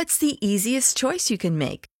It's the easiest choice you can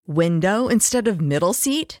make. Window instead of middle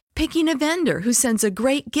seat? Picking a vendor who sends a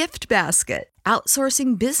great gift basket?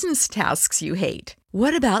 Outsourcing business tasks you hate?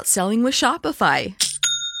 What about selling with Shopify?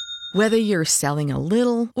 Whether you're selling a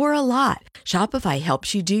little or a lot, Shopify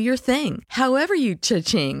helps you do your thing, however you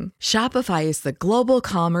cha-ching. Shopify is the global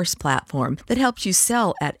commerce platform that helps you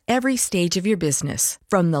sell at every stage of your business.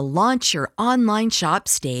 From the launch your online shop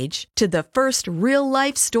stage to the first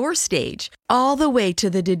real-life store stage, all the way to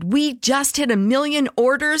the did we just hit a million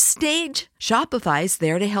orders stage. Shopify's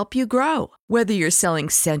there to help you grow. Whether you're selling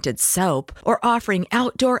scented soap or offering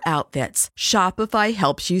outdoor outfits, Shopify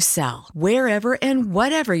helps you sell. Wherever and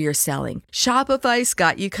whatever you're selling, Shopify's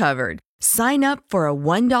got you covered. Sign up for a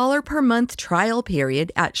 $1 per month trial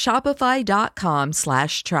period at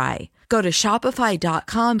shopify.com/try. Go to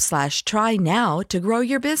shopify.com/try now to grow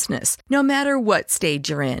your business, no matter what stage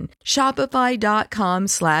you're in.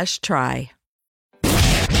 Shopify.com/try.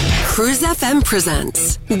 Cruise FM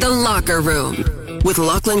presents The Locker Room with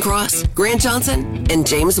Lachlan Cross, Grant Johnson, and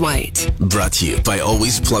James White. Brought to you by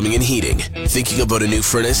Always Plumbing and Heating. Thinking about a new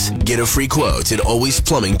furnace? Get a free quote at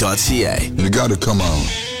alwaysplumbing.ca. You gotta come on.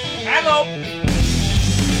 Hello.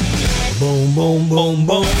 Boom, boom, boom,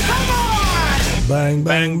 boom. Come on! Bang,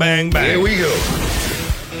 bang, bang, bang. Here we go.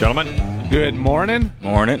 Gentlemen, good morning.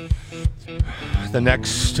 Morning. The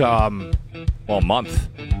next, month,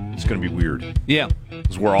 it's going to be weird. Yeah.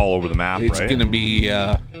 Because we're all over the map, It's right? going to be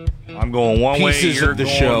I'm going one way, pieces you're of the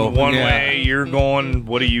going show. one Yeah. way, you're going,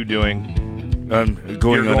 what are you doing? I'm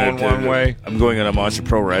going You're on going one way. I'm going on a Monster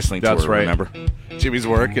Pro Wrestling That's tour, right. remember? Jimmy's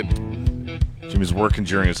working. Jimmy's working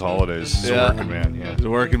during his holidays. He's a working man, yeah. He's a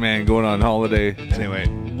working man going on holiday. Anyway,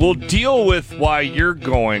 we'll deal with why you're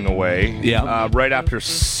going away right after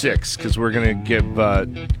 6, because we're going to give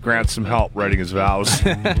Grant some help writing his vows.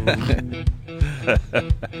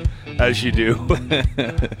 As you do.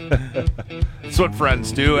 That's what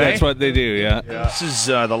friends do, eh? That's what they do, yeah. This is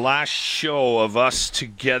the last show of us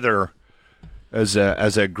together as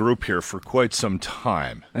a group here for quite some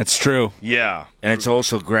time. That's true. Yeah. And it's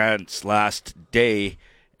also Grant's last day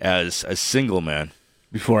as a single man.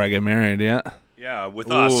 Before I get married, yeah. Yeah, with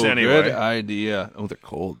us anyway. Good idea. Oh, they're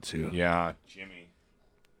cold, too. Yeah, Jimmy.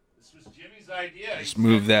 This was Jimmy's idea. Just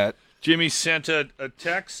move that. Jimmy sent a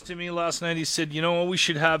text to me last night. He said, you know what, we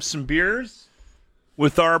should have some beers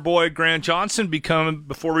with our boy Grant Johnson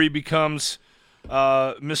before he becomes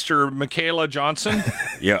Mr. Michaela Johnson.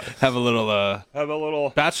 Yeah. Have a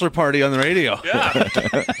little bachelor party on the radio. Yeah.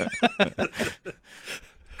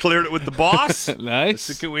 Cleared it with the boss. Nice. I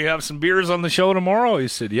said, can we have some beers on the show tomorrow? He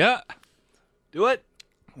said, yeah. Do it.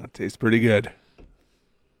 That tastes pretty good.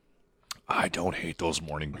 I don't hate those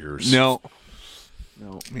morning beers. No,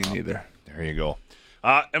 me neither. There you go.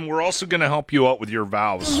 And we're also going to help you out with your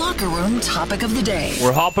vows. Locker Room topic of the day.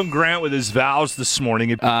 We're helping Grant with his vows this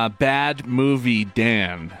morning. Bad Movie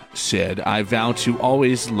Dan said, I vow to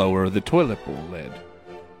always lower the toilet bowl lid.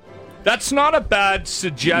 That's not a bad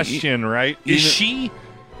suggestion, right? Is she?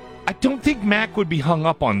 I don't think Mac would be hung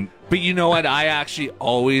up on. But you know what? I actually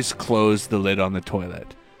always close the lid on the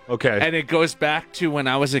toilet. Okay. And it goes back to when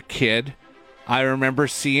I was a kid. I remember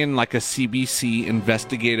seeing like a CBC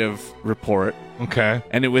investigative report. Okay.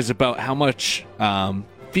 And it was about how much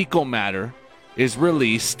fecal matter is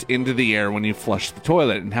released into the air when you flush the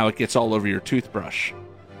toilet and how it gets all over your toothbrush.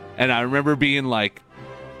 And I remember being like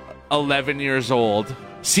 11 years old,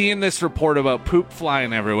 seeing this report about poop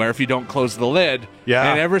flying everywhere if you don't close the lid.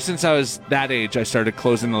 Yeah. And ever since I was that age, I started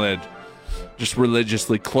closing the lid. Just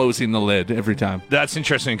religiously closing the lid every time. That's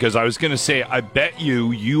interesting because I was going to say, I bet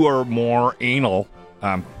you are more anal.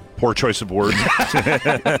 Poor choice of words.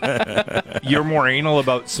 You're more anal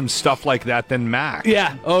about some stuff like that than Mac.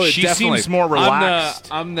 Yeah. Oh, she definitely. seems more relaxed.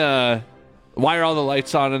 I'm the why are all the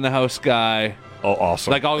lights on in the house guy. Oh,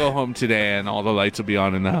 awesome. Like, I'll go home today and all the lights will be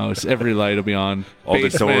on in the house. Every light will be on. All the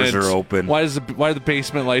doors are open. Why are the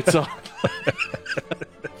basement lights on?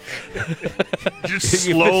 Just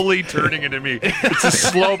slowly turning it to me. It's a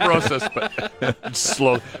slow process, but it's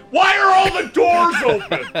slow. Why are all the doors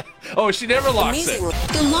open? Oh, she never locks it.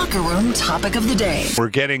 The Locker Room topic of the day. We're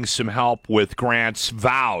getting some help with Grant's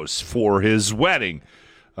vows for his wedding.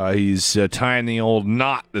 He's tying the old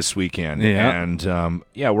knot this weekend. Yeah. And,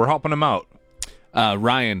 we're helping him out.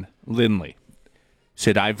 Ryan Lindley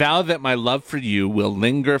said, I vow that my love for you will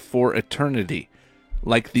linger for eternity,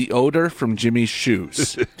 like the odor from Jimmy's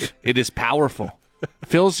shoes. It is powerful,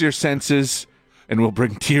 fills your senses, and will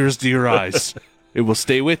bring tears to your eyes. It will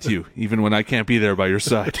stay with you, even when I can't be there by your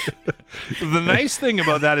side. The nice thing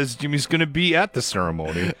about that is Jimmy's going to be at the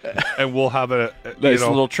ceremony, and we'll have a Nice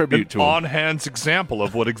little tribute to him. on-hands example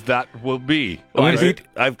of what that will be.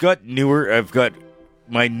 I've got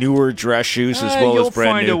my newer dress shoes as well You'll as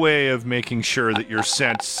brand find new. a way of making sure that your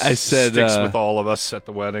scent said, sticks with all of us at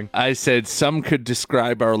the wedding. I said some could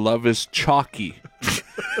describe our love as chalky.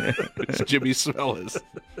 It's Jimmy's smell is.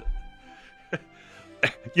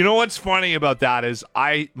 You know what's funny about that is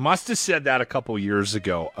I must have said that a couple years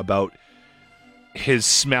ago about his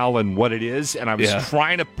smell and what it is, and I was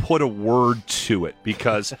trying to put a word to it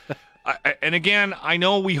because, and again, I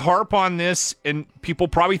know we harp on this, and people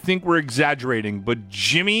probably think we're exaggerating, but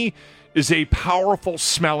Jimmy is a powerful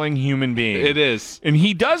smelling human being. It is. And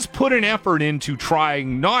he does put an effort into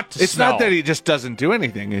trying not to It's smell. not that he just doesn't do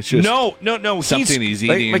anything. It's just No. something he's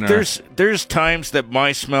eating. Like or- there's times that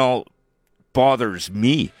my smell bothers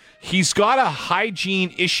me. He's got a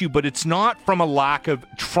hygiene issue, but it's not from a lack of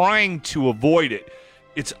trying to avoid it.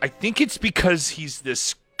 I think it's because he's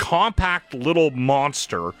this compact little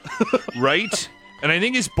monster, right? And I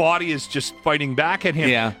think his body is just fighting back at him.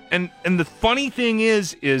 Yeah. And the funny thing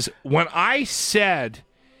is when I said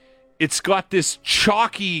it's got this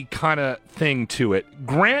chalky kind of thing to it,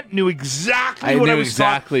 Grant knew exactly what I was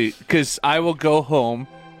exactly because I will go home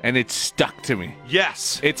and it's stuck to me.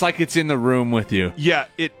 Yes. It's like it's in the room with you. Yeah,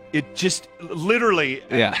 it just literally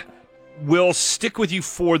will stick with you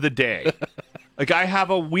for the day. Like I have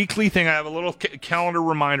a weekly thing. I have a little calendar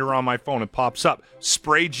reminder on my phone. It pops up.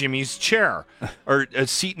 Spray Jimmy's chair or a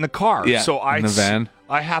seat in the car. Yeah, so in the van.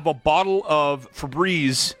 I have a bottle of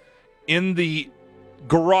Febreze in the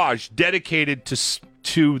garage dedicated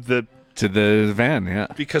to the van. Yeah,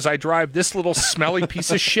 because I drive this little smelly piece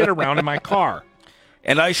of shit around in my car.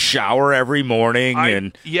 And I shower every morning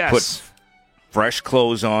and put fresh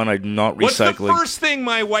clothes on. I'm not recycling. What's the first thing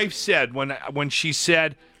my wife said when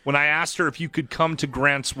I asked her if you could come to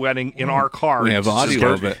Grant's wedding in our car? We have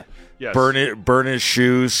audio of it. Yes. Burn his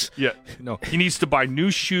shoes. Yeah, no. He needs to buy new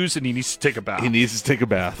shoes and he needs to take a bath. He needs to take a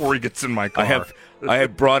bath before he gets in my car. I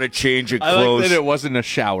have brought a change of I clothes. like that it wasn't a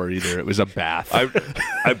shower either. It was a bath.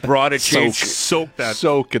 I brought a change.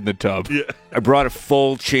 Soak in the tub. Yeah. I brought a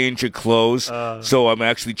full change of clothes, so I'm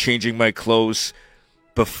actually changing my clothes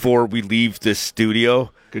before we leave the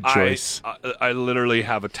studio. Good choice. I literally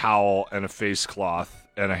have a towel and a face cloth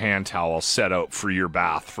and a hand towel set out for your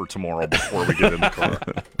bath for tomorrow before we get in the car.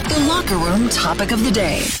 The locker room topic of the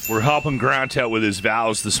day. We're helping Grant out with his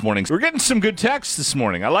vows this morning. We're getting some good texts this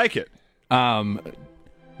morning. I like it. Jason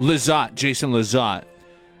Lizotte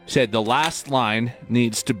said the last line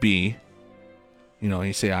needs to be,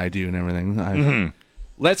 you say I do and everything.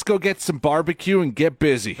 Let's go get some barbecue and get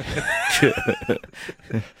busy.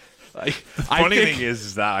 Funny thing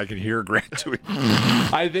is that I can hear Grant doing.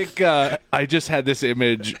 I think I just had this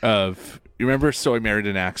image of, you remember So I Married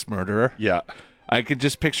an Axe Murderer? Yeah. I could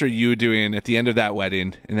just picture you doing, at the end of that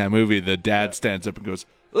wedding, in that movie, the dad stands up and goes,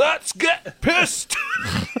 "Let's get pissed."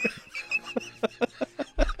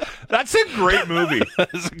 That's a great movie.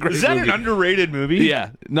 Is that an underrated movie?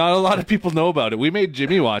 Yeah. Not a lot of people know about it. We made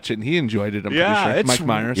Jimmy watch it, and he enjoyed it, I'm pretty sure. it's Mike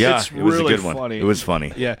Myers. Yeah, It's it was really a good one. funny. It was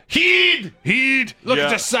funny. Yeah. Heed! Look Yeah. at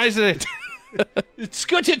the size of it. It's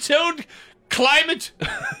got its own climate.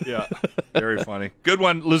 Yeah. Very funny. Good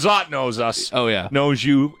one. Lizotte knows us. Oh, yeah. Knows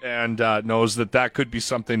you and knows that could be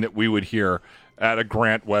something that we would hear at a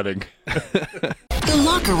Grant wedding. The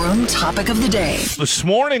locker room topic of the day. This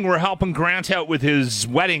morning, we're helping Grant out with his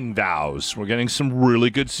wedding vows. We're getting some really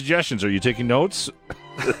good suggestions. Are you taking notes?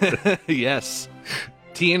 Yes.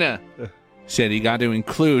 Tina said you got to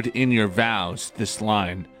include in your vows this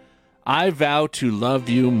line, "I vow to love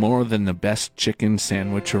you more than the best chicken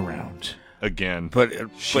sandwich around." Again. But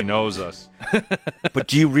She knows us. But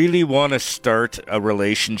do you really want to start a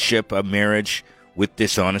relationship, a marriage, with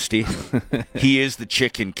dishonesty? He is the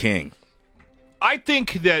chicken king. I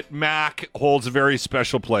think that Mac holds a very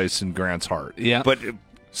special place in Grant's heart. Yeah. But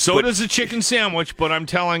So does a chicken sandwich, but I'm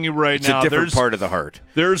telling you right it's now, a different part of the heart.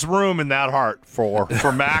 there's room in that heart for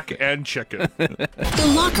Mac and chicken.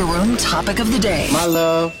 The locker room topic of the day. My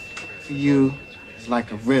love for you is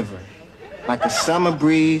like a river, like a summer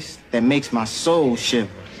breeze that makes my soul shiver.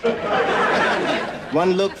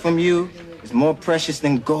 One look from you is more precious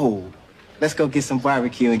than gold. Let's go get some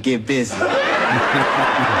barbecue and get busy.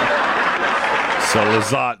 So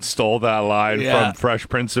Lizotte stole that line Yeah. from Fresh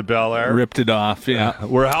Prince of Bel-Air. Ripped it off, yeah.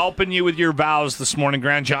 We're helping you with your vows this morning,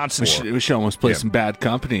 Grant Johnson. We should almost play some Bad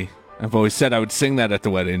Company. I've always said I would sing that at the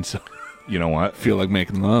wedding, so you know what? Feel like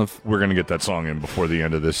making love. We're going to get that song in before the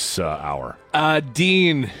end of this hour.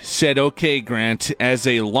 Dean said, okay, Grant, as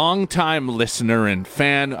a longtime listener and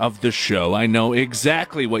fan of the show, I know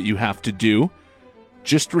exactly what you have to do.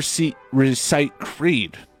 Just recite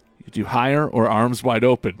Creed. You do higher or arms wide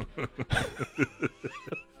open.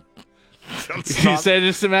 He said,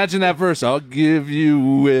 just imagine that verse. I'll give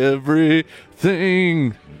you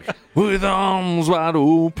everything with arms wide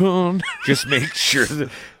open. Just make sure that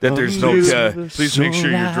there's no... Please make sure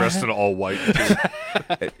you're dressed in all white, too.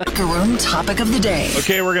 Locker Room topic of the day.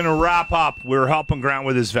 Okay, we're going to wrap up. We're helping Grant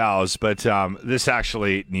with his vows, but this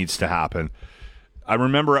actually needs to happen. I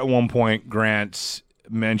remember at one point Grant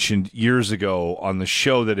mentioned years ago on the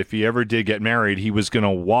show that if he ever did get married, he was going to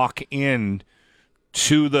walk in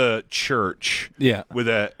to the church with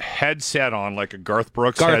a headset on, like a Garth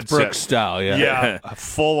Brooks headset. Style, Yeah, a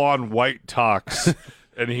full-on white tux,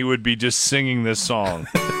 and he would be just singing this song.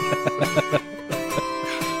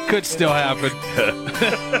 Could still happen.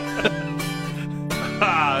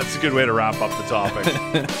 That's a good way to wrap up the topic.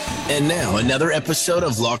 And now another episode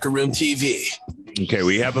of Locker Room TV. Okay,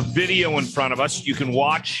 we have a video in front of us. You can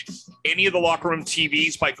watch any of the Locker Room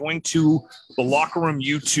TVs by going to the Locker Room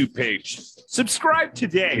YouTube page. Subscribe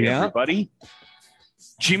today, everybody.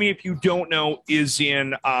 Jimmy, if you don't know, is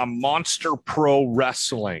in Monster Pro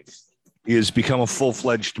Wrestling. He has become a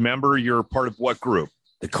full-fledged member. You're part of what group?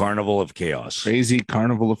 The Carnival of Chaos. Crazy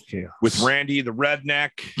Carnival of Chaos. With Randy the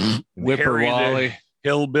Redneck, Whipper Harry Wally, the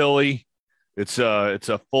Hillbilly. It's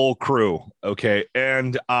a full crew. Okay,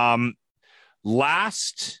 and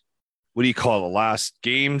last, what do you call it? Last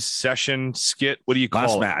game, session, skit? What do you call it?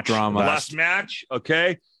 Last match. Drama. Last match,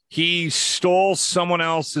 okay. He stole someone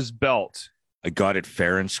else's belt. I got it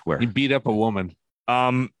fair and square. He beat up a woman.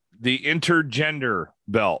 The intergender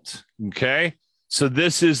belt, okay. So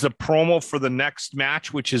this is the promo for the next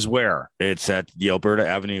match, which is where? It's at the Alberta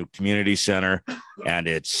Avenue Community Center, and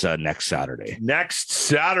it's next Saturday. Next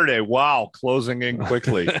Saturday. Wow, closing in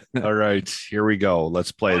quickly. All right, here we go.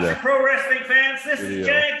 Let's play the Pro wrestling fans, this is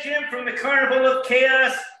Giant Jim from the Carnival of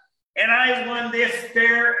Chaos, and I won this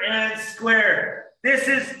fair and square. This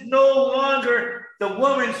is no longer the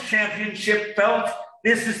women's championship belt.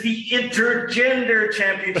 This is the intergender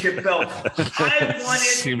championship belt. I won it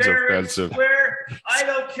Seems fair offensive. and square. I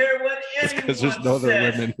don't care what anyone Because there's no other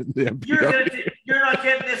says. women in the You're not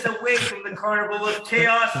getting this away from the Carnival of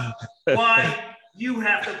Chaos. Why? You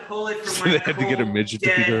have to pull it from my They had to get a midget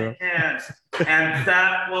to beat her up. hands, and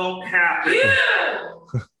that won't happen.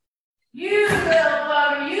 You little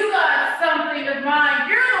bum, you got something of mine.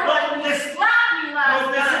 You're the one who slapped me last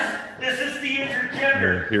night. This is the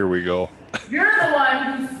intergender. Here we go. You're the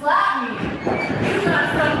one who slapped me. You got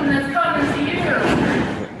something that's coming to you.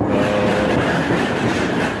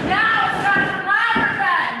 Now it's time for my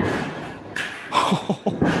revenge.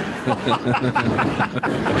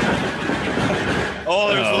 Oh,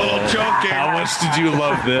 there's a little choking. How much did you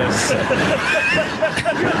love this?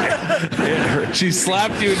 She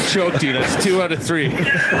slapped you and choked you. That's 2 out of 3. Is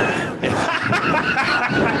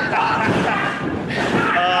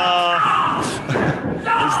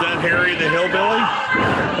that Harry the Hillbilly?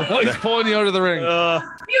 Oh, he's pulling you out of the ring. You get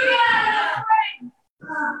out of the ring.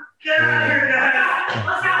 Get out of here,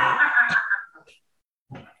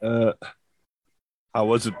 guys. How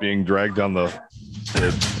was it being dragged on the...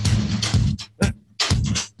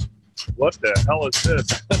 What the hell is this?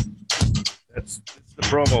 It's the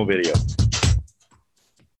promo video.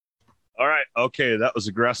 All right. Okay, that was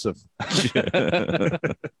aggressive.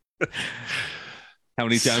 How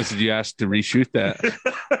many times did you ask to reshoot that?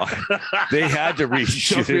 They had to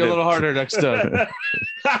Shoot reshoot me a it. little harder next time.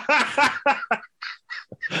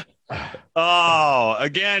 Oh,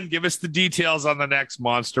 again, give us the details on the next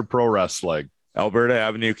Monster Pro Wrestling. Alberta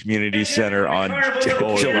Avenue Community Center on We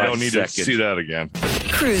July don't need to 2nd. see that again.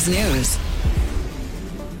 Cruise News.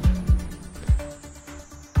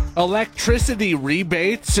 Electricity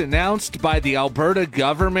rebates announced by the Alberta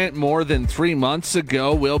government more than 3 months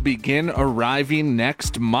ago will begin arriving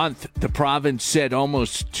next month. The province said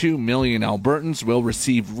almost 2 million Albertans will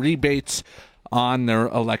receive rebates on their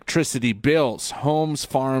electricity bills. Homes,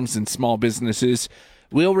 farms, and small businesses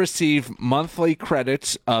will receive monthly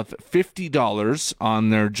credits of $50 on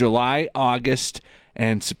their July, August,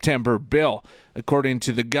 and September bill. According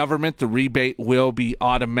to the government, the rebate will be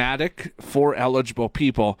automatic for eligible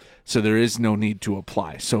people, so there is no need to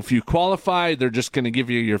apply. So if you qualify, they're just going to give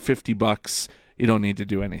you your $50. You don't need to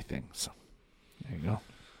do anything. So there you go.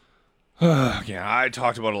 Yeah, I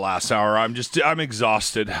talked about it last hour. I'm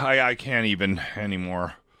exhausted. I can't even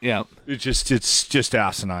anymore. Yeah. It's just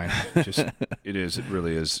asinine. It is. It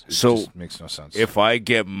really is. It So, just makes no sense. If I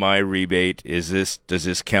get my rebate, does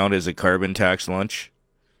this count as a carbon tax lunch?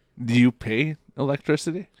 Do you pay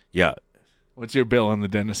electricity? Yeah. What's your bill on the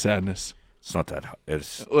Den of Sadness? It's not that high.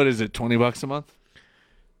 It's What is it, $20 a month?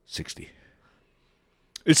 60.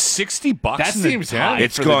 It's $60. That in the seems den? high.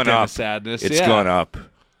 It's for the gone Den of up. Sadness. It's Yeah. gone up.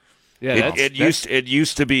 Yeah, It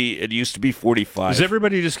used to be 45. Is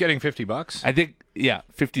everybody just getting $50? I think, yeah,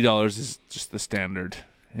 $50 is just the standard.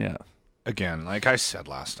 Yeah. Again, like I said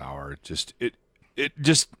last hour, it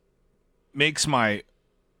just makes my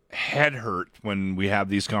head hurt when we have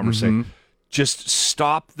these conversations. Just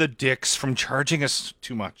stop the dicks from charging us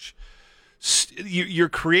too much. You're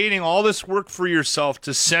creating all this work for yourself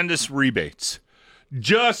to send us rebates.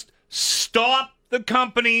 Just stop the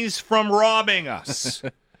companies from robbing us.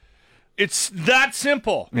 It's that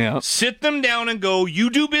simple. Yeah. Sit them down and go, you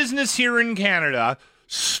do business here in Canada.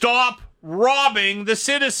 Stop robbing the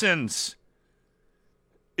citizens.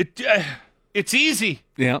 It's easy,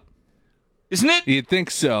 Yeah. isn't it? You'd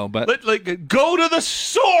think so, but Go to the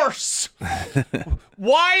source.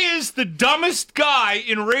 Why is the dumbest guy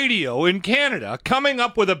in radio in Canada coming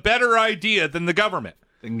up with a better idea than the government?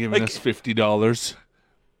 they're giving us $50.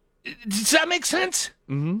 Does that make sense?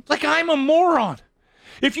 Mm-hmm. Like, I'm a moron.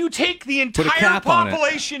 If you take the Put a entire cap on it.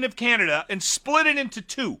 population of Canada and split it into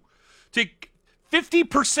two, take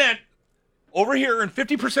 50% over here and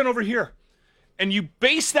 50% over here, and you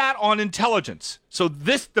base that on intelligence. So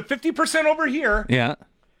the 50% over here Yeah.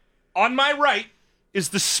 on my right is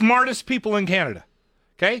the smartest people in Canada.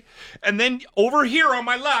 Okay? And then over here on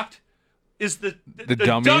my left is the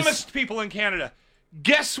dummies? dumbest people in Canada.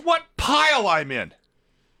 Guess what pile I'm in?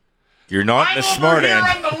 You're not I'm in the over smart here end.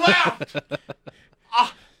 on the left.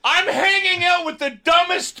 I'm hanging out with the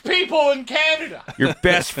dumbest people in Canada. Your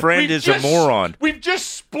best friend is a moron. We've just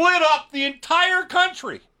split up the entire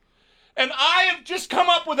country. And I have just come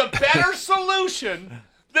up with a better solution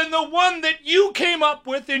than the one that you came up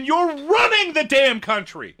with, and you're running the damn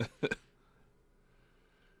country.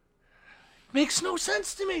 Makes no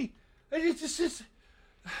sense to me.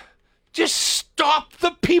 Just stop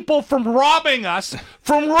the people from robbing us.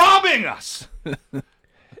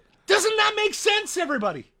 Doesn't that make sense,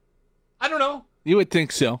 everybody? I don't know. You would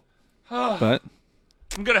think so, but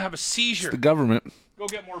I'm going to have a seizure. the government. Go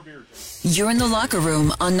get more beer. You're in the locker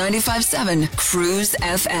room on 95.7 Cruise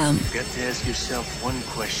FM. You got to ask yourself one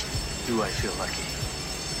question. Do I feel lucky?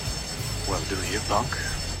 Well, do you, punk?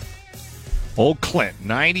 Old Clint,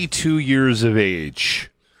 92 years of age.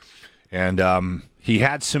 And he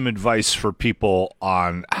had some advice for people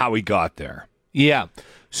on how he got there. Yeah.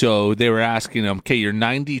 So they were asking him, okay, you're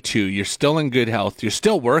 92, you're still in good health, you're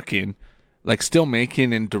still working, like still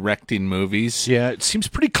making and directing movies. Yeah, it seems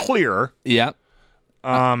pretty clear. Yeah.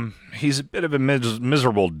 He's a bit of a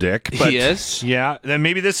miserable dick. But He is? Yeah, then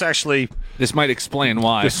maybe this This might explain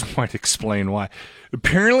why. This might explain why.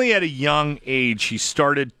 Apparently, at a young age, he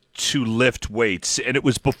started to lift weights, and it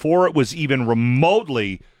was before it was even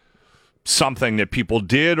remotely something that people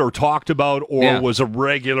did or talked about or was a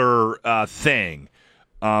regular thing.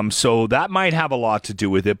 So that might have a lot to do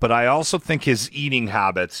with it, but I also think his eating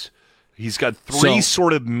habits, he's got three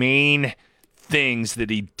sort of main things that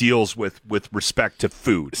he deals with respect to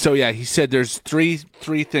food. So yeah, he said there's three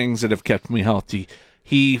things that have kept me healthy.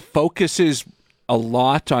 He focuses a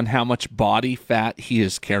lot on how much body fat he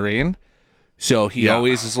is carrying. So he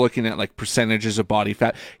always is looking at like percentages of body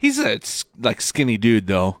fat. He's a like skinny dude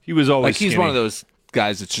though. He was always like he's skinny. one of those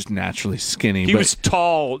guys that's just naturally skinny. He was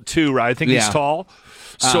tall too, right? I think he's tall.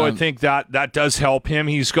 So I think that does help him.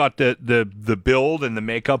 He's got the build and the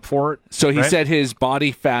makeup for it. So he right? said his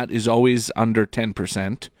body fat is always under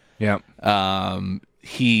 10%. Yeah.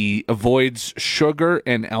 He avoids sugar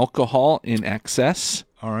and alcohol in excess.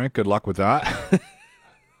 All right. Good luck with that.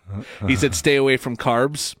 He said stay away from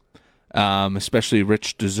carbs, especially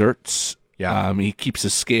rich desserts. Yeah. He keeps a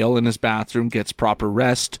scale in his bathroom, gets proper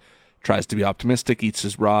rest, tries to be optimistic, eats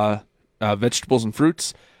his raw vegetables and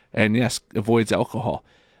fruits, and yes, avoids alcohol.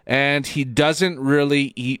 And he doesn't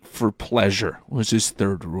really eat for pleasure, was his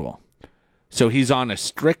third rule. So he's on a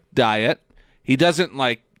strict diet. He doesn't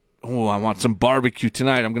like, oh, I want some barbecue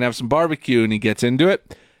tonight. I'm going to have some barbecue, and he gets into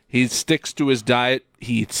it. He sticks to his diet.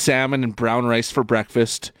 He eats salmon and brown rice for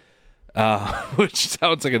breakfast, which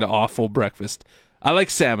sounds like an awful breakfast. I like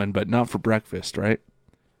salmon, but not for breakfast, right?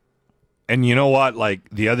 And you know what? Like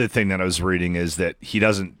the other thing that I was reading is that he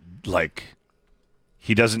doesn't mix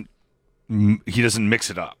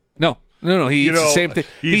it up. No. He eats the same thing.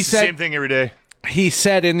 He eats the same thing every day. He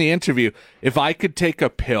said in the interview, if I could take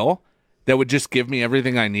a pill that would just give me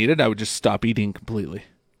everything I needed, I would just stop eating completely.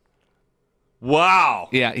 Wow.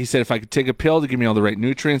 Yeah, he said if I could take a pill to give me all the right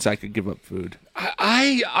nutrients, I could give up food.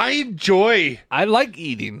 I enjoy. I like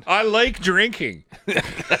eating. I like drinking.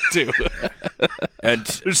 That too. And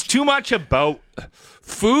there's too much about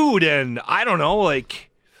food, and I don't know,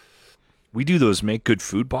 like, we do those make good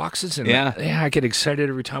food boxes, and I get excited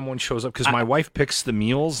every time one shows up because my wife picks the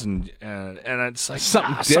meals, and it's like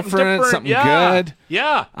something different, something good.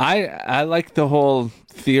 Yeah. I like the whole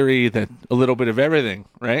theory that a little bit of everything,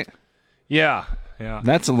 right? Yeah. Yeah.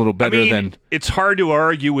 That's a little better than. It's hard to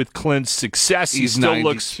argue with Clint's success. He still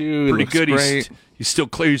looks pretty good. Great. He's still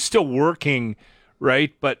clear. He's still working,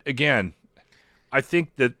 right? But again, I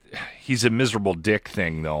think that he's a miserable dick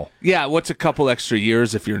thing, though. Yeah, what's a couple extra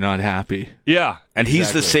years if you're not happy? Yeah. And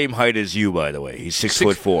he's the same height as you, by the way. He's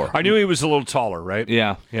 6'4". I knew he was a little taller, right?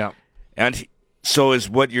 Yeah. Yeah. And so is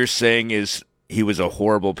what you're saying is he was a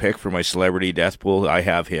horrible pick for my celebrity death pool? I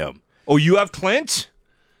have him. Oh, you have Clint?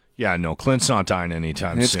 Yeah, no, Clint's not dying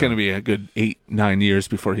anytime soon. It's going to be a good 8-9 years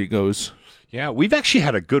before he goes. Yeah, we've actually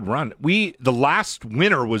had a good run. The last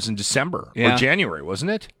winter was in December or January,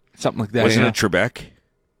 wasn't it? Something like that. Wasn't it Trebek?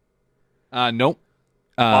 Nope.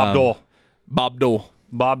 Bob Dole. Bob Dole.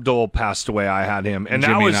 Bob Dole passed away. I had him, and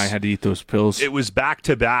Jimmy and I had to eat those pills. It was back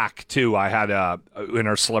to back too. I had in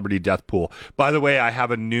our celebrity death pool. By the way, I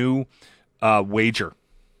have a new wager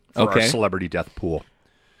for our celebrity death pool.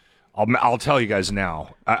 I'll tell you guys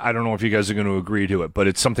now. I don't know if you guys are going to agree to it, but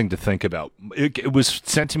it's something to think about. It was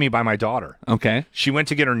sent to me by my daughter. Okay. She went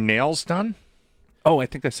to get her nails done. Oh, I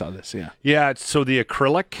think I saw this, yeah. Yeah, so the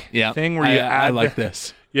acrylic thing where I like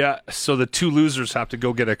this. Yeah, so the two losers have to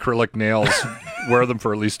go get acrylic nails, wear them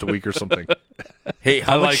for at least a week or something. Hey,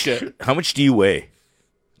 how much do you weigh?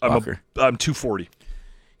 I'm 240.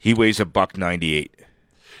 He weighs $198.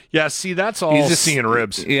 Yeah, see, that's all seeing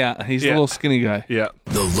ribs. Yeah, he's a little skinny guy. Yeah.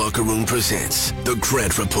 The Locker Room presents The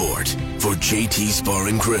Grant Report for JT's Bar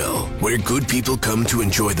and Grill, where good people come to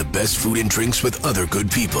enjoy the best food and drinks with other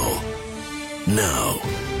good people. Now,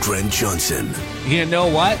 Grant Johnson. You know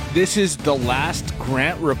what? This is the last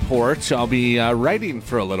Grant Report I'll be writing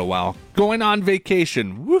for a little while. Going on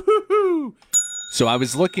vacation. Woohoo! So I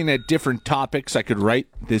was looking at different topics I could write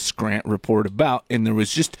this Grant Report about, and there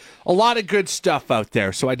was just a lot of good stuff out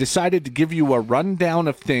there. So I decided to give you a rundown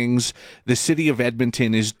of things the city of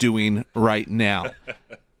Edmonton is doing right now.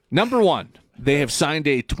 Number one, they have signed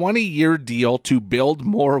a 20-year deal to build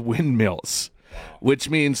more windmills, which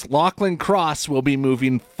means Lachlan Cross will be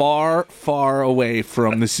moving far, far away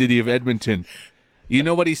from the city of Edmonton. You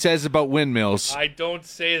know what he says about windmills? I don't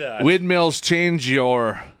say that. Windmills change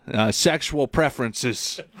your sexual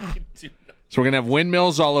preferences. So we're going to have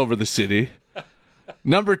windmills all over the city.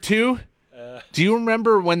 Number two, do you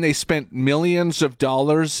remember when they spent millions of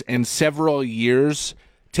dollars and several years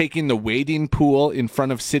taking the wading pool in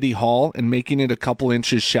front of City Hall and making it a couple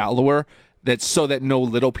inches shallower so that no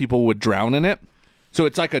little people would drown in it? So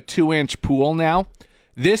it's like a 2-inch pool now.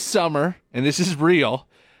 This summer, and this is real,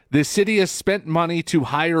 the city has spent money to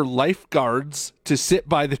hire lifeguards to sit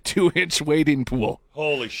by the 2-inch wading pool.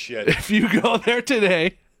 Holy shit. If you go there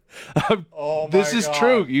today, this is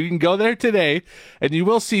true. You can go there today, and you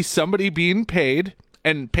will see somebody being paid,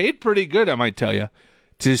 and paid pretty good, I might tell you,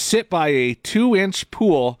 to sit by a 2-inch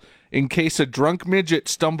pool in case a drunk midget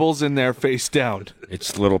stumbles in there face down.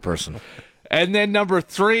 It's a little personal. And then number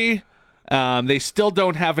three, they still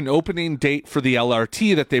don't have an opening date for the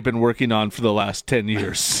LRT that they've been working on for the last 10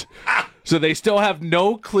 years. So they still have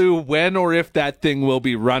no clue when or if that thing will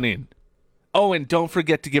be running. Oh, and don't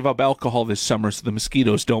forget to give up alcohol this summer so the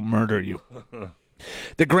mosquitoes don't murder you.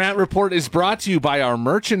 The Grant Report is brought to you by our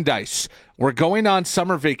merchandise. We're going on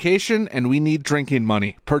summer vacation, and we need drinking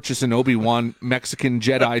money. Purchase an Obi-Wan Mexican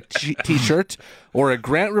Jedi t-shirt or a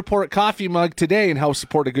Grant Report coffee mug today and help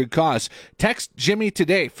support a good cause. Text Jimmy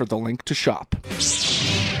today for the link to shop.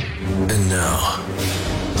 And now,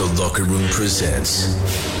 The Locker Room presents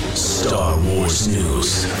Star Wars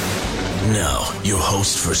News. Now, your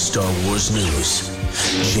host for Star Wars News,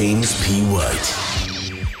 James P. White.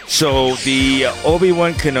 So the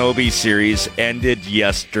Obi-Wan Kenobi series ended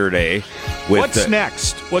yesterday. What's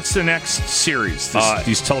next? What's the next series?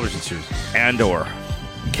 These television series. Andor,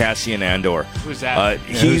 Cassian Andor. Who's that?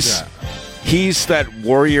 He's that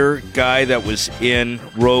warrior guy that was in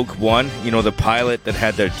Rogue One. You know, the pilot that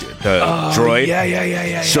had the droid.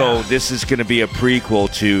 Yeah. So this is going to be a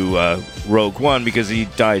prequel to Rogue One because he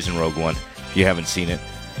dies in Rogue One. If you haven't seen it.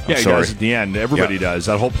 Yeah, he does at the end. Everybody does.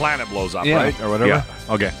 That whole planet blows up, right? Or whatever? Yeah.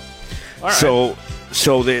 Okay. All right.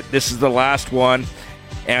 So this is the last one.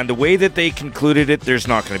 And the way that they concluded it, there's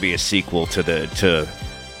not going to be a sequel to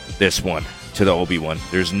this one, to the Obi-Wan.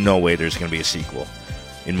 There's no way there's going to be a sequel.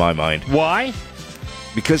 in my mind. Why?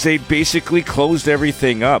 Because they basically closed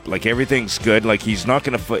everything up. Like, everything's good. Like, he's not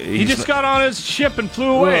going to... He just got on his ship and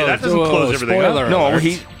flew away. That doesn't close everything up. No,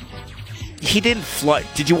 he didn't fly.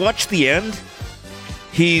 Did you watch the end?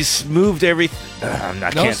 He's moved everything.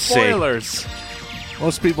 I can't say. No spoilers.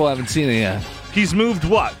 Most people haven't seen it yet. He's moved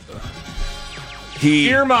what?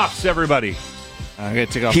 Earmuffs, everybody. I'm going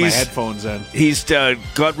to take off my headphones then. He's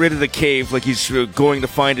got rid of the cave. Like, he's going to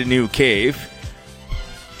find a new cave.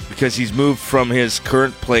 Because he's moved from his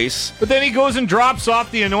current place. But then he goes and drops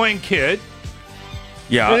off the annoying kid.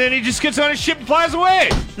 Yeah. And then he just gets on his ship and flies away.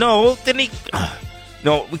 No, then he...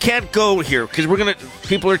 No, we can't go here, because we're going to...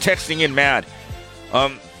 People are texting in mad.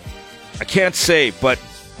 I can't say, but...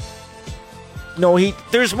 No,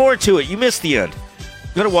 there's more to it. You missed the end.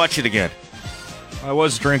 You got to watch it again. I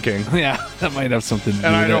was drinking. Yeah, that might have something to do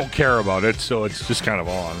with it. And I don't care about it, so it's just kind of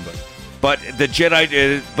on, But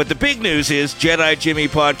the big news is Jedi Jimmy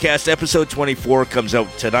Podcast episode 24 comes out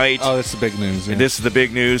tonight. Oh, that's the big news. Yeah. This is the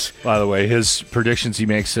big news. By the way, his predictions he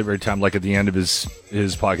makes every time, like at the end of his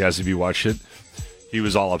podcast, if you watch it, he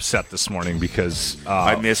was all upset this morning because...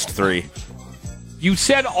 I missed 3. You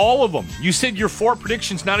said all of them. You said your 4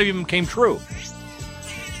 predictions, none of them came true.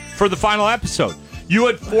 For the final episode. You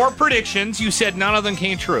had 4 predictions, you said none of them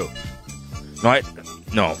came true.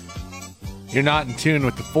 No. You're not in tune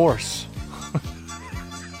with the Force.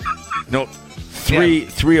 No,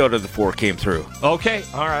 three out of the 4 came through. Okay,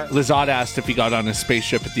 all right. Lazard asked if he got on his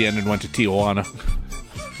spaceship at the end and went to Tijuana.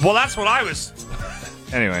 Well, that's what I was...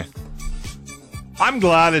 Anyway. I'm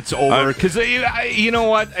glad it's over, because you know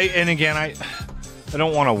what? And again, I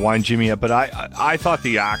don't want to wind Jimmy up, but I thought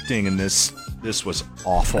the acting in this was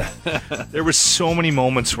awful. There were so many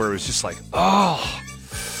moments where it was just like, oh...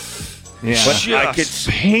 Yeah, but just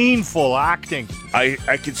painful acting.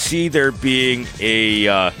 I could see there being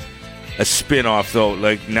a spin-off, though.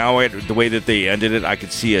 Like, now, the way that they ended it, I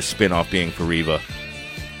could see a spin-off being for Reva.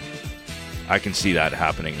 I can see that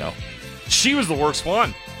happening now. She was the worst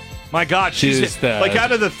one. My God, she's like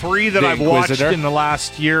out of the 3 that I've watched in the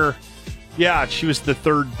last year. Yeah, she was the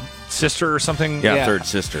third sister or something. Yeah, third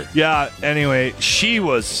sister. Yeah, anyway, she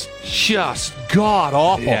was just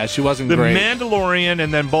god-awful. Yeah, she wasn't the great. The Mandalorian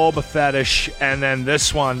and then Boba Fettish and then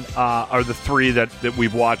this one are the 3 that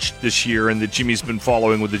we've watched this year and that Jimmy's been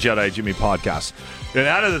following with the Jedi Jimmy podcast. And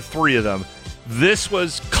out of the 3 of them, this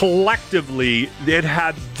was collectively, it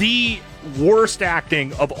had the worst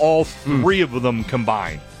acting of all 3 of them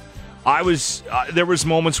combined. I was there was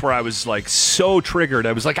moments where I was like so triggered.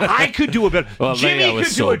 I was like, I could do a bit. Well, Jimmy Leia was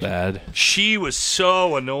could so do it. bad. She was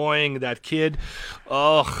so annoying. That kid.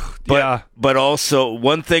 Oh, yeah. But also,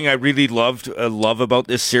 one thing I really love about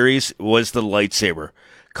this series was the lightsaber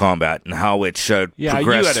combat and how it progressed you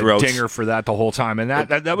had throughout. A dinger for that the whole time, and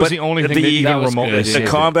that was the only thing that remotely the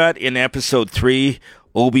combat in episode 3,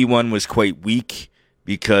 Obi-Wan was quite weak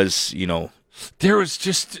because there was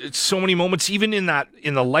just so many moments, even in the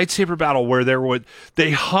lightsaber battle, where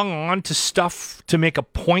they hung on to stuff to make a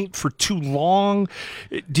point for too long.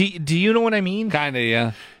 Do you know what I mean? Kind of,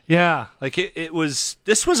 yeah. Yeah, like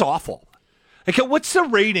this was awful. Like, what's the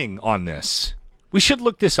rating on this? We should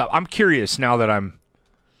look this up. I'm curious now that I'm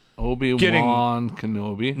Obi-Wan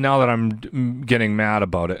Kenobi. Now that I'm getting mad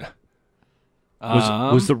about it.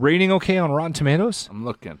 Was the rating okay on Rotten Tomatoes? I'm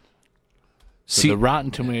looking. So the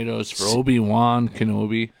Rotten Tomatoes for Obi-Wan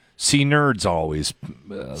Kenobi. See, nerds always.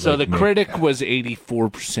 So the critic was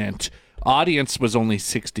 84%. Audience was only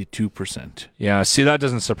 62%. Yeah, see, that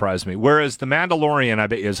doesn't surprise me. Whereas The Mandalorian, I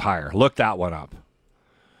bet, is higher. Look that one up.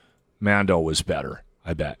 Mando was better,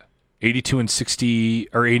 I bet. 82 and 60,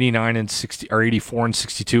 or 89 and 60, or 84 and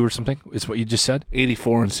 62 or something is what you just said?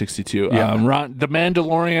 84 and 62. Yeah. The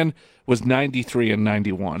Mandalorian was 93 and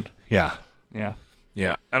 91. Yeah. Yeah.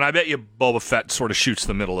 Yeah. And I bet you Boba Fett sort of shoots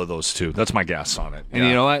the middle of those two. That's my guess on it. And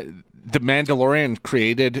you know what? The Mandalorian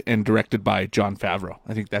created and directed by Jon Favreau.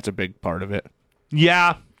 I think that's a big part of it.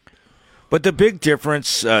 Yeah. But the big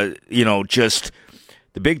difference, just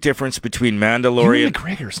the big difference between Mandalorian... Ewan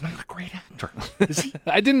McGregor's not a great actor. Is he?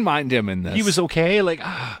 I didn't mind him in this. He was okay.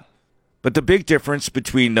 But the big difference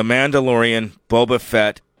between The Mandalorian, Boba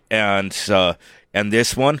Fett, and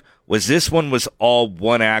this one was all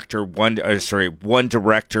one actor, one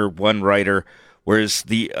director, one writer, whereas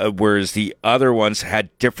the other ones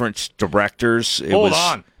had different directors. Hold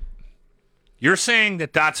on. You're saying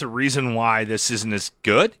that that's a reason why this isn't as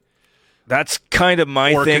good? That's kind of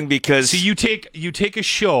my thing because... See, you take a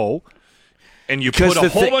show and you put a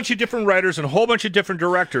whole bunch of different writers and a whole bunch of different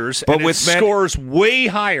directors, but it scores way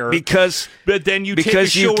higher. But then you take a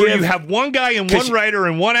show where you have one guy and one writer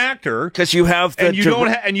and one actor, because you have and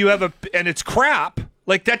it's crap.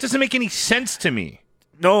 Like, that doesn't make any sense to me.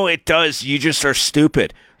 No, it does. You just are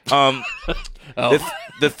stupid. The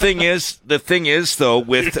thing is though,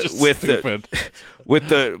 with the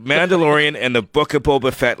Mandalorian and the Book of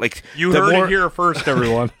Boba Fett, like, you heard it here first,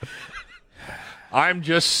 everyone. I'm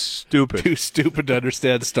just stupid. Too stupid to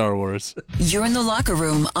understand Star Wars. You're in the Locker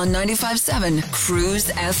Room on 95.7 Cruise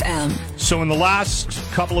FM. So in the last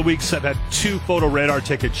couple of weeks, I've had 2 photo radar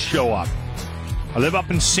tickets show up. I live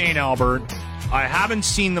up in St. Albert. I haven't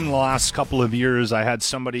seen them the last couple of years. I had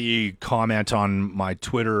somebody comment on my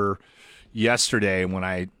Twitter yesterday when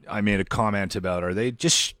I made a comment about, are they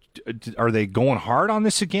going hard on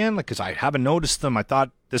this again? Like, because I haven't noticed them. I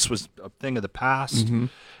thought this was a thing of the past. Mm-hmm.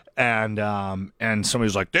 And somebody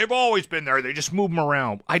was like, they've always been there. They just move them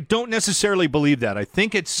around. I don't necessarily believe that. I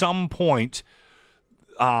think at some point,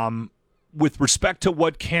 with respect to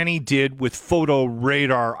what Kenny did with photo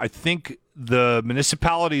radar, I think the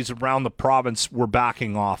municipalities around the province were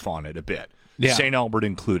backing off on it a bit. Yeah. St. Albert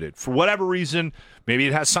included. For whatever reason, maybe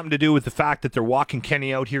it has something to do with the fact that they're walking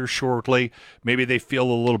Kenny out here shortly. Maybe they feel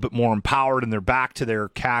a little bit more empowered and they're back to their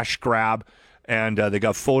cash grab. And they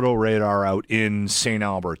got photo radar out in St.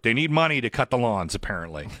 Albert. They need money to cut the lawns,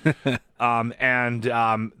 apparently. The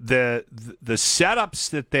setups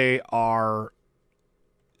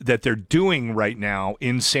that they're doing right now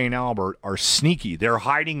in St. Albert are sneaky. They're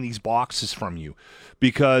hiding these boxes from you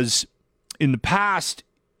because in the past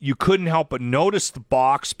you couldn't help but notice the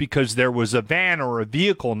box because there was a van or a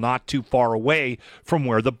vehicle not too far away from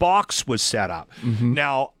where the box was set up. Mm-hmm.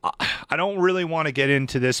 Now, I don't really want to get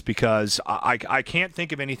into this because I can't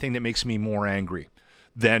think of anything that makes me more angry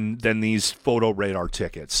than these photo radar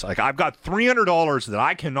tickets. Like, I've got $300 that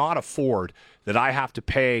I cannot afford that I have to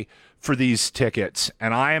pay for these tickets,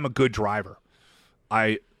 and I am a good driver.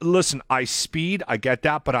 I speed, I get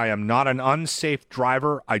that, but I am not an unsafe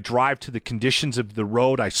driver. I drive to the conditions of the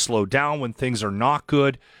road. I slow down when things are not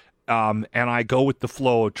good, and I go with the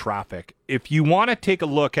flow of traffic. If you want to take a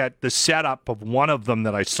look at the setup of one of them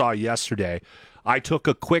that I saw yesterday, I took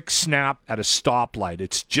a quick snap at a stoplight.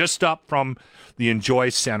 It's just up from the Enjoy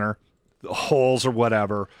Center, the holes or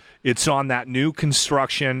whatever. It's on that new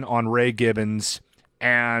construction on Ray Gibbons,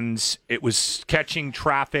 and it was catching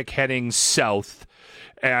traffic heading south.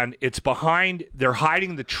 And it's behind, they're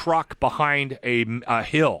hiding the truck behind a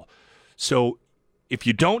hill. So if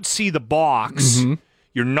you don't see the box, mm-hmm.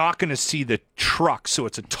 you're not going to see the truck. So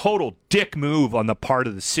it's a total dick move on the part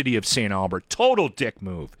of the city of St. Albert. Total dick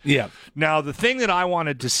move. Yeah. Now, the thing that I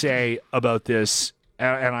wanted to say about this,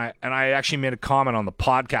 and I actually made a comment on the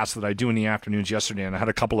podcast that I do in the afternoons yesterday, and I had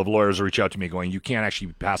a couple of lawyers reach out to me going, you can't actually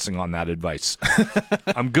be passing on that advice.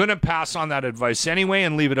 I'm going to pass on that advice anyway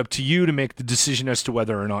and leave it up to you to make the decision as to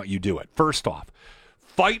whether or not you do it. First off,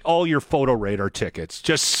 fight all your photo radar tickets.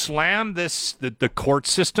 Just slam the court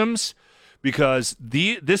systems because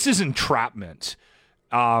this is entrapment.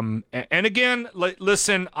 And again,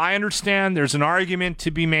 listen, I understand there's an argument to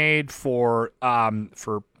be made for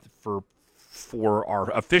our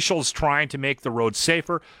officials trying to make the roads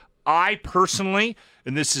safer. I personally,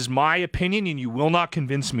 and this is my opinion, and you will not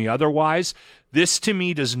convince me otherwise, this to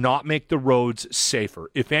me does not make the roads safer.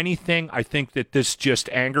 If anything, I think that this just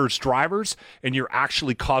angers drivers, and you're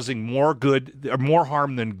actually causing more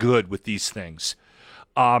harm than good with these things.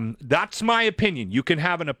 That's my opinion. You can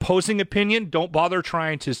have an opposing opinion. Don't bother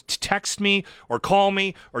trying to text me or call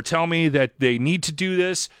me or tell me that they need to do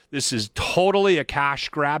this. This is totally a cash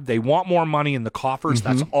grab. They want more money in the coffers.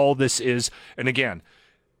 Mm-hmm. That's all this is. And again,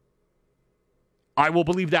 I will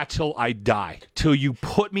believe that till I die, till you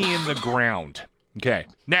put me in the ground. Okay.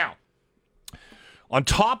 Now, on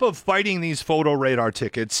top of fighting these photo radar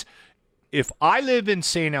tickets, if I live in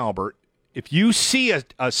St. Albert, if you see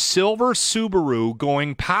a silver Subaru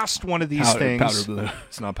going past one of these things, powder blue.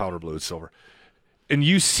 It's not powder blue, it's silver, and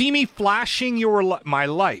you see me flashing my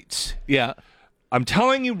lights, yeah, I'm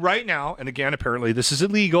telling you right now, and again, apparently this is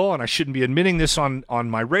illegal, and I shouldn't be admitting this on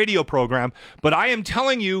my radio program, but I am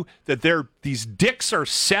telling you that these dicks are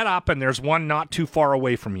set up, and there's one not too far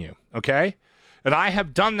away from you, okay? And I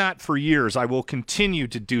have done that for years. I will continue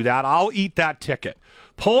to do that. I'll eat that ticket.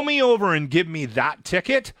 Pull me over and give me that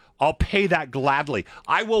ticket. I'll pay that gladly.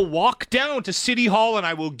 I will walk down to City Hall and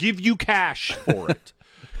I will give you cash for it.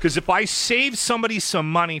 Because if I save somebody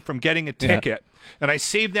some money from getting a ticket, and I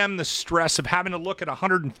save them the stress of having to look at a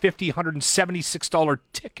 $150, $176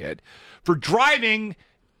 ticket for driving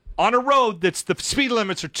on a road that's the speed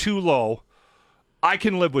limits are too low, I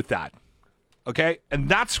can live with that. Okay? And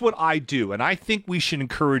that's what I do. And I think we should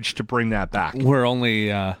encourage to bring that back. We're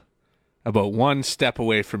only about one step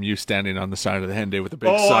away from you standing on the side of the Henday with a big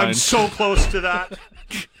sign. Oh, I'm so close to that.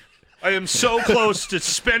 I am so close to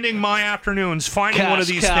spending my afternoons finding one of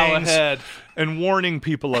these things and warning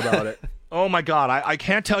people about it. Oh my God, I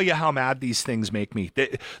can't tell you how mad these things make me.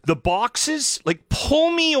 The boxes, like,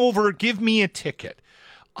 pull me over, give me a ticket.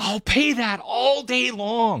 I'll pay that all day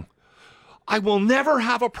long. I will never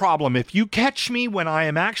have a problem if you catch me when I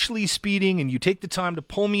am actually speeding and you take the time to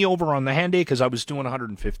pull me over on the Henday because I was doing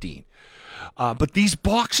 115. But these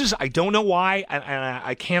boxes, I don't know why, and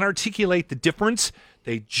I can't articulate the difference.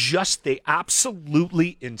 They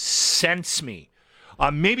absolutely incense me.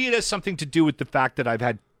 Maybe it has something to do with the fact that I've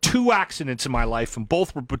had 2 accidents in my life, and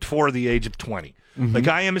both were before the age of 20. Mm-hmm. Like,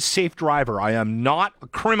 I am a safe driver. I am not a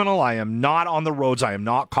criminal. I am not on the roads. I am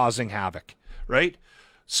not causing havoc, right?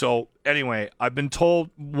 So, anyway, I've been told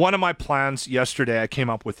one of my plans yesterday, I came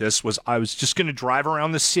up with this, was I was just going to drive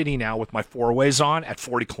around the city now with my 4-ways on at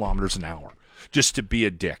 40 kilometers an hour. Just to be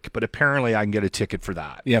a dick. But apparently I can get a ticket for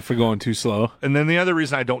that. Yeah, for going too slow. And then the other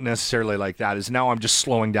reason I don't necessarily like that is now I'm just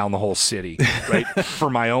slowing down the whole city, right? For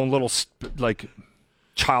my own little, like,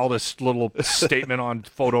 childish little statement on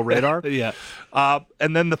photo radar. Yeah.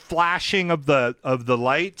 And then the flashing of the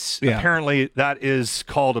lights, apparently that is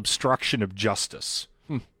called obstruction of justice.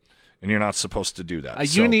 And you're not supposed to do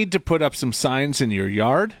that. You need to put up some signs in your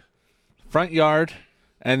yard, front yard,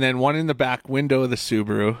 and then one in the back window of the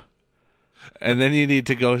Subaru. And then you need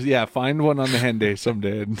to go, find one on the Henday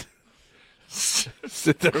someday and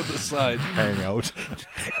sit there on the side. Hang out.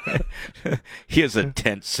 He has a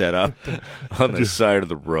tent set up on the side of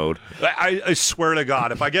the road. I swear to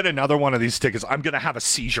God, if I get another one of these tickets, I'm going to have a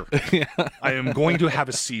seizure. I am going to have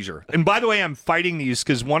a seizure. And by the way, I'm fighting these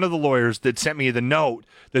because one of the lawyers that sent me the note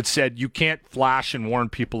that said you can't flash and warn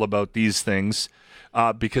people about these things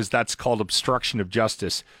because that's called obstruction of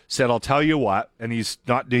justice, said, I'll tell you what, and he's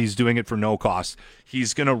doing it for no cost.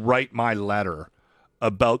 He's going to write my letter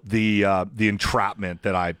about the entrapment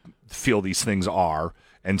that I feel these things are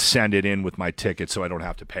and send it in with my ticket so I don't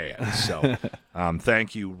have to pay it. So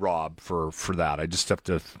thank you, Rob, for that. I just have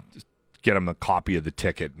to get him a copy of the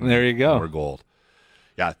ticket. There you go. Or gold.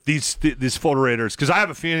 Yeah, these photo radars, because I have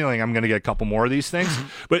a feeling I'm going to get a couple more of these things.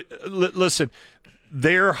 But listen,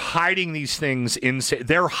 they're hiding these things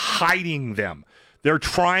they're hiding them. They're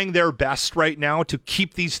trying their best right now to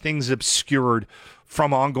keep these things obscured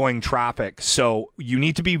from ongoing traffic. So you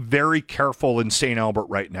need to be very careful in St. Albert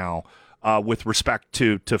right now with respect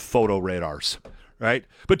to photo radars, right?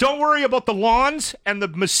 But don't worry about the lawns and the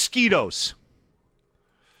mosquitoes.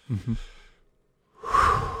 Mm-hmm.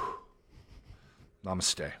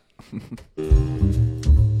 Namaste.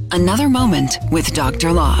 Another moment with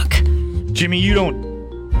Dr. Locke. Jimmy, you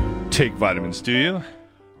don't take vitamins, do you?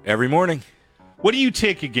 Every morning. What do you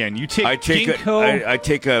take again? You take ginkgo? I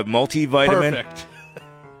take a multivitamin. Perfect.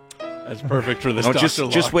 That's perfect for this. No, Dr.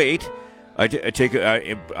 Locke. just wait. I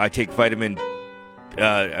take vitamin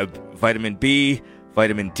B,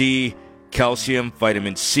 vitamin D, calcium,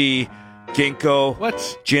 vitamin C,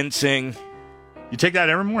 ginkgo, ginseng. You take that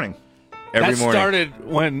every morning. Every morning. Started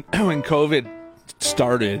when COVID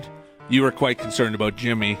started. You were quite concerned about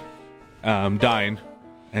Jimmy dying,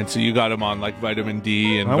 and so you got him on like vitamin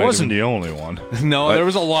D. And I wasn't the only one. No, there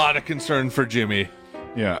was a lot of concern for Jimmy.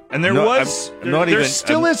 Yeah, and there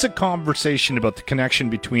still is a conversation about the connection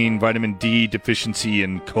between vitamin D deficiency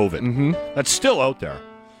and COVID. Mm-hmm. That's still out there.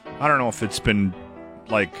 I don't know if it's been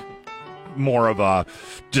like more of a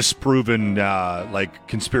disproven like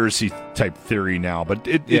conspiracy type theory now, but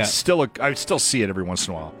it's still I still see it every once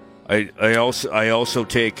in a while. I also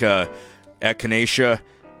take echinacea,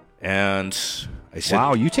 and I said,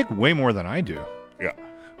 wow, you take way more than I do. Yeah.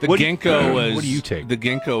 The ginkgo was. What do you take? The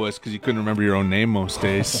ginkgo was because you couldn't remember your own name most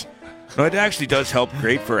days. No, it actually does help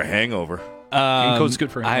great for a hangover. Ginkgo's good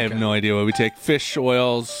for a hangover. I have no idea what we take. Fish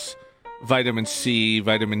oils, vitamin C,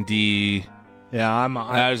 vitamin D. Yeah, I don't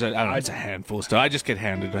know. It's a handful of stuff. I just get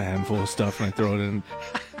handed a handful of stuff and I throw it in.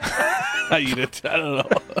 I eat it. I don't know.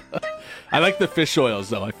 I like the fish oils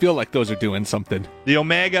though. I feel like those are doing something. The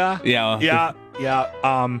omega. Yeah.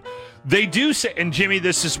 Yeah. They do say, and Jimmy,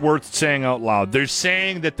 this is worth saying out loud. They're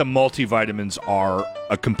saying that the multivitamins are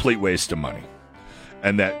a complete waste of money,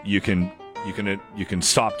 and that you can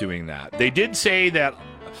stop doing that. They did say that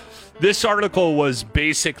this article was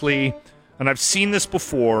basically, and I've seen this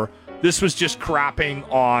before. This was just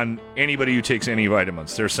crapping on anybody who takes any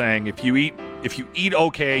vitamins. They're saying if you eat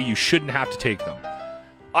okay, you shouldn't have to take them.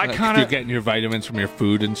 You're getting your vitamins from your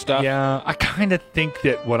food and stuff. Yeah, I kind of think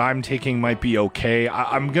that what I'm taking might be okay.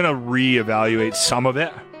 I'm gonna reevaluate some of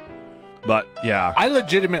it, but yeah, I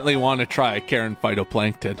legitimately want to try Karen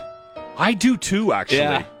phytoplankton. I do too,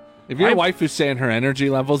 actually. If your wife who's saying her energy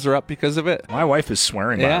levels are up because of it, My wife is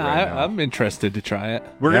swearing by it right now. I'm interested to try it.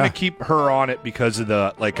 We're going to keep her on it because of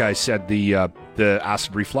the, like I said, the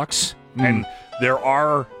acid reflux. And there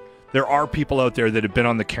are people out there that have been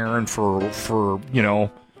on the Karen for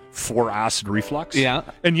acid reflux. Yeah.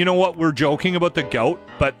 And you know what? We're joking about the gout,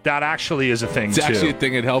 but that actually is a thing It's actually a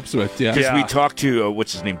thing it helps with. Yeah. Because we talked to,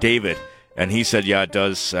 what's his name, David, and he said, yeah, it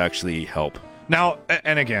does actually help. Now,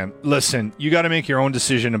 and again, listen, you got to make your own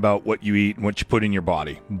decision about what you eat and what you put in your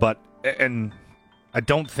body. And I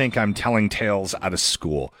don't think I'm telling tales out of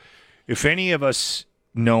school. If any of us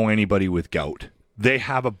know anybody with gout, they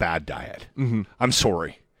have a bad diet. Mm-hmm. I'm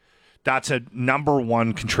sorry. That's a number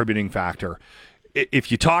one contributing factor. If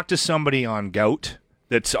you talk to somebody on gout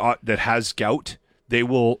that has gout, they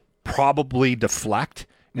will probably deflect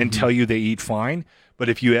and tell you they eat fine. But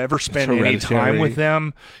if you ever spend any time with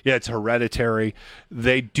them, it's hereditary.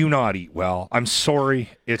 They do not eat well. I'm sorry.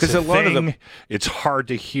 It's a lot thing. of them. It's hard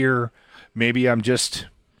to hear. Maybe I'm just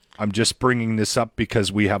bringing this up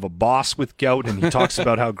because we have a boss with gout, and he talks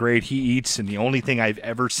about how great he eats, and the only thing I've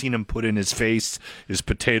ever seen him put in his face is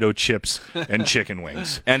potato chips and chicken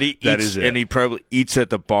wings. And he eats, and he probably eats at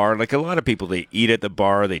the bar. Like a lot of people, they eat at the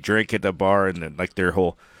bar, they drink at the bar, and then like their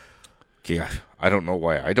whole. Okay, I don't know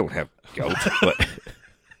why I don't have gout, but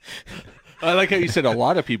I like how you said a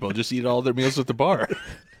lot of people just eat all their meals at the bar.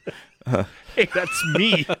 Hey, that's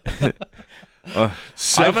me.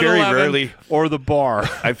 7-Eleven or the bar.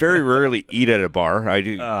 I very rarely eat at a bar. I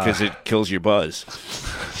do because it kills your buzz.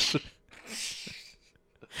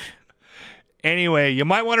 Anyway, you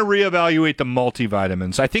might want to reevaluate the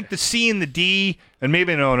multivitamins. I think the C and the D and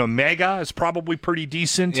maybe an omega is probably pretty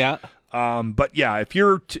decent. Yeah. But yeah, if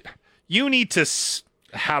you're, you need to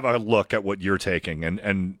have a look at what you're taking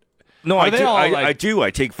and. No, I do. I do. I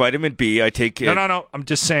take vitamin B. I take no. I'm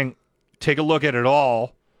just saying, take a look at it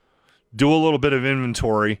all. Do a little bit of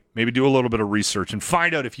inventory, maybe do a little bit of research, and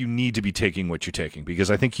find out if you need to be taking what you're taking,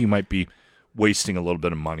 because I think you might be wasting a little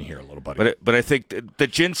bit of money here, buddy. But I think the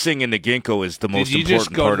ginseng and the ginkgo is the most important part of my... Did you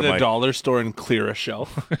just go to the dollar store and clear a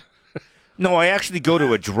shelf? No, I actually go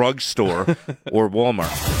to a drugstore or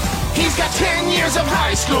Walmart. He's got 10 years of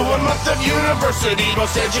high school, 1 month of university,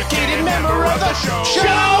 most educated member of the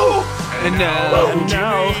show. And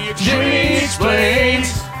now Jimmy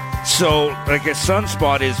explains. So, like a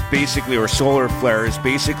sunspot is basically, or solar flare is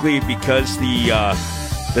basically because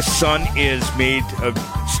the sun is made of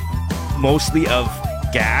mostly of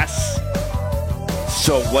gas.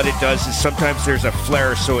 So what it does is sometimes there's a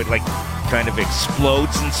flare, so it like kind of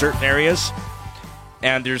explodes in certain areas.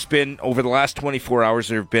 And there's been, over the last 24 hours,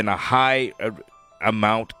 there have been a high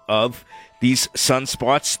amount of these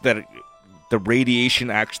sunspots that the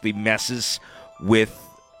radiation actually messes with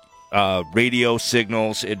radio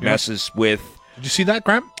signals. It messes with... Did you see that,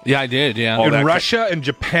 Graham? Yeah, I did, yeah. In Russia and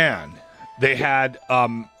Japan, they had,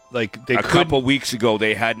 a couple weeks ago,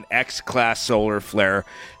 they had an X-class solar flare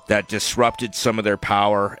that disrupted some of their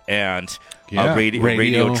power and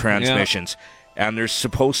radio transmissions. Yeah. And there's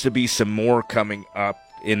supposed to be some more coming up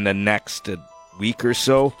in the next week or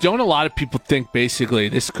so. Don't a lot of people think basically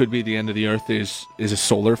this could be the end of the earth is a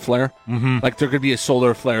solar flare? Mm-hmm. Like there could be a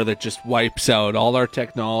solar flare that just wipes out all our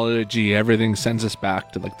technology, everything, sends us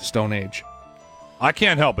back to like the Stone Age. I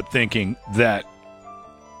can't help but thinking that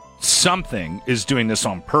something is doing this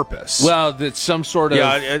on purpose. Well, that some sort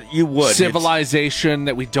of you would. Civilization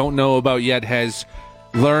that we don't know about yet has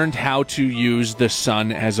learned how to use the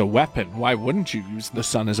sun as a weapon. Why wouldn't you use the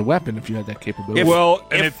sun as a weapon if you had that capability?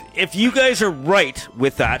 If you guys are right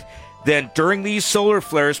with that, then during these solar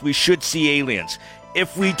flares, we should see aliens.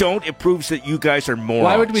 If we don't, it proves that you guys are morons.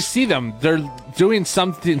 Why would we see them? They're doing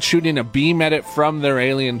something, shooting a beam at it from their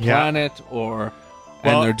alien planet, and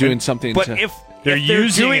they're doing something. But if they're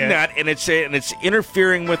doing that, and it's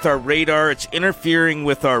interfering with our radar, it's interfering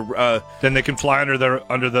with our. Then they can fly under the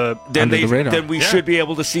radar. Then we should be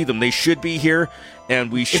able to see them. They should be here,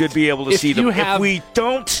 and we should be able to see them. If we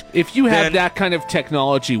don't, if you have that kind of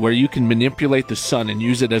technology where you can manipulate the sun and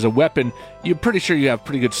use it as a weapon, you're pretty sure you have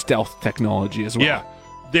pretty good stealth technology as well. Yeah,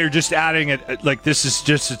 they're just adding it like this is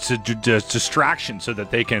it's a distraction so that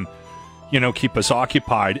they can. Keep us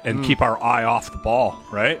occupied and keep our eye off the ball,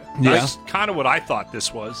 right? Yeah. That's kind of what I thought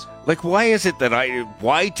this was. Like, why is it that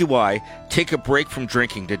why do I take a break from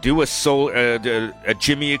drinking to do a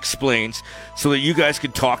Jimmy Explains so that you guys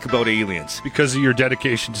can talk about aliens? Because of your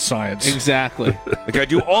dedication to science. Exactly. Like, I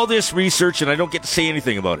do all this research and I don't get to say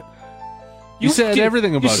anything about it. You said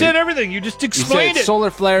everything about it. You said everything. You just explained it.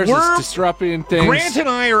 Solar flares is disrupting things. Grant and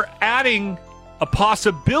I are adding a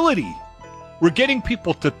possibility. We're getting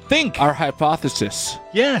people to think. Our hypothesis.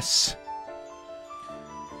 Yes.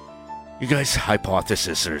 You guys,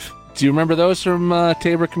 hypothesis or Do you remember those from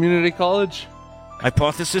Tabor Community College?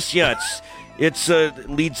 hypothesis? Yeah, it's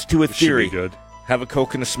leads to a Should be theory. good. Have a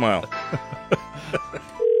Coke and a smile.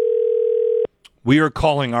 We are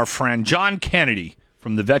calling our friend John Kennedy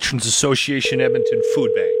from the Veterans Association Edmonton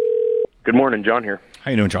Food Bank. Good morning, John here.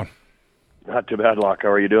 How you doing, John? Not too bad, Locke. How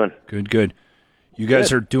are you doing? Good. You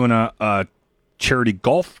guys are doing a charity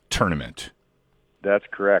golf tournament. That's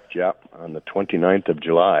correct, yeah, on the 29th of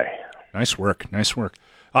July. Nice work.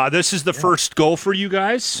 This is the first go for you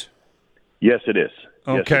guys? Yes, it is.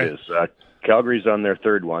 Okay. Yes, it is. Calgary's on their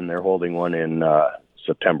third one. They're holding one in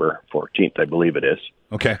September 14th, I believe it is.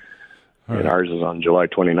 Okay. And ours is on July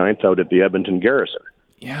 29th out at the Edmonton Garrison.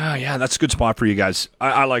 Yeah, that's a good spot for you guys.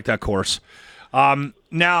 I like that course.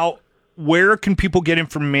 Now, where can people get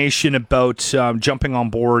information about jumping on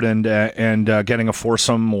board and getting a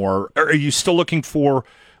foursome? Or are you still looking for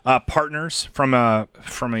partners from a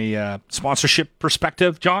sponsorship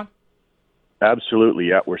perspective, John? Absolutely,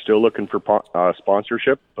 yeah. We're still looking for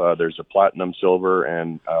sponsorship. There's a platinum, silver,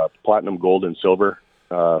 and platinum, gold, and silver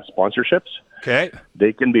sponsorships. Okay.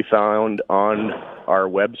 They can be found on our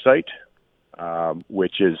website,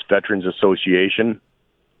 which is Veterans Association,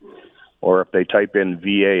 or if they type in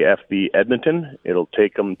VAFB Edmonton, it'll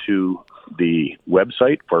take them to the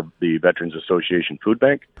website for the Veterans Association Food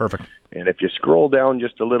Bank. Perfect. And if you scroll down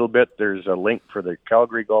just a little bit, there's a link for the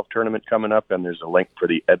Calgary Golf Tournament coming up, and there's a link for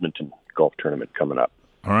the Edmonton Golf Tournament coming up.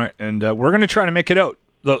 All right, and we're going to try to make it out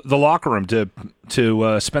the locker room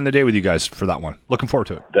to spend the day with you guys for that one. Looking forward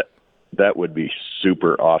to it. That would be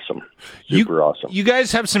super awesome. Awesome. You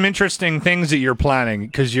guys have some interesting things that you're planning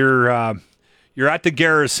because you're at the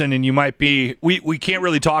Garrison, and you might be. We can't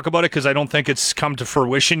really talk about it because I don't think it's come to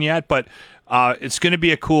fruition yet. But it's going to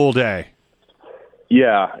be a cool day.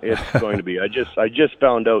 Yeah, it's going to be. I just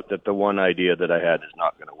found out that the one idea that I had is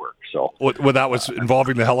not going to work. So, well, that was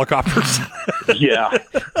involving the helicopters. yeah,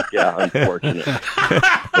 unfortunate,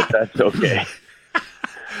 but that's okay.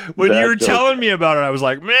 When you were telling me about it, I was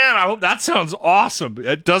like, man, I hope that sounds awesome.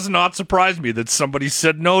 It does not surprise me that somebody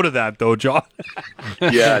said no to that, though, John.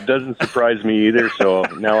 Yeah, it doesn't surprise me either. So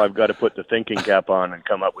now I've got to put the thinking cap on and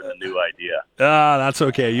come up with a new idea. That's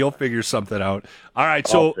okay. You'll figure something out. All right,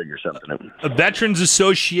 so I'll figure something out. A Veterans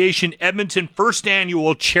Association Edmonton first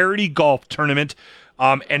annual charity golf tournament.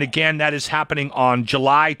 And again, that is happening on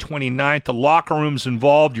July 29th. The locker room's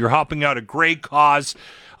involved. You're helping out a great cause.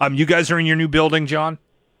 You guys are in your new building, John?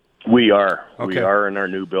 We are. Okay. We are in our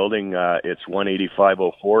new building. It's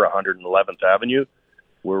 18504 111th Avenue.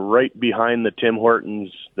 We're right behind the Tim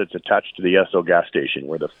Hortons that's attached to the Esso gas station.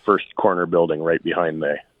 We're the first corner building right behind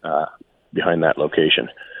that location.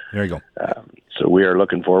 There you go. So we are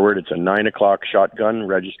looking forward. It's a 9 o'clock shotgun.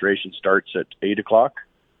 Registration starts at 8 o'clock.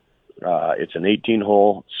 It's an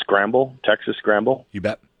 18-hole scramble, Texas scramble. You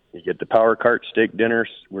bet. You get the power cart, steak dinners.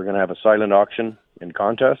 We're going to have a silent auction and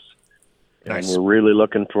contests. Nice. And we're really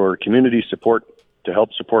looking for community support to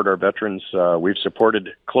help support our veterans. We've supported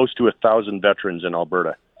close to 1,000 veterans in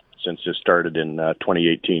Alberta since this started in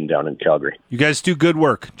 2018 down in Calgary. You guys do good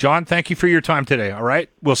work. John, thank you for your time today, all right?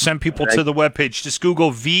 We'll send people to the webpage. Just Google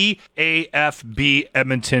VAFB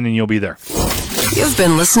Edmonton and you'll be there. You've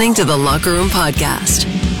been listening to the Locker Room Podcast.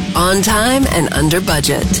 On time and under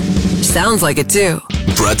budget. Sounds like it too.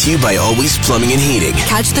 Brought to you by Always Plumbing and Heating.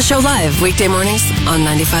 Catch the show live weekday mornings on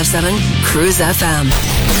 95.7 Cruise FM.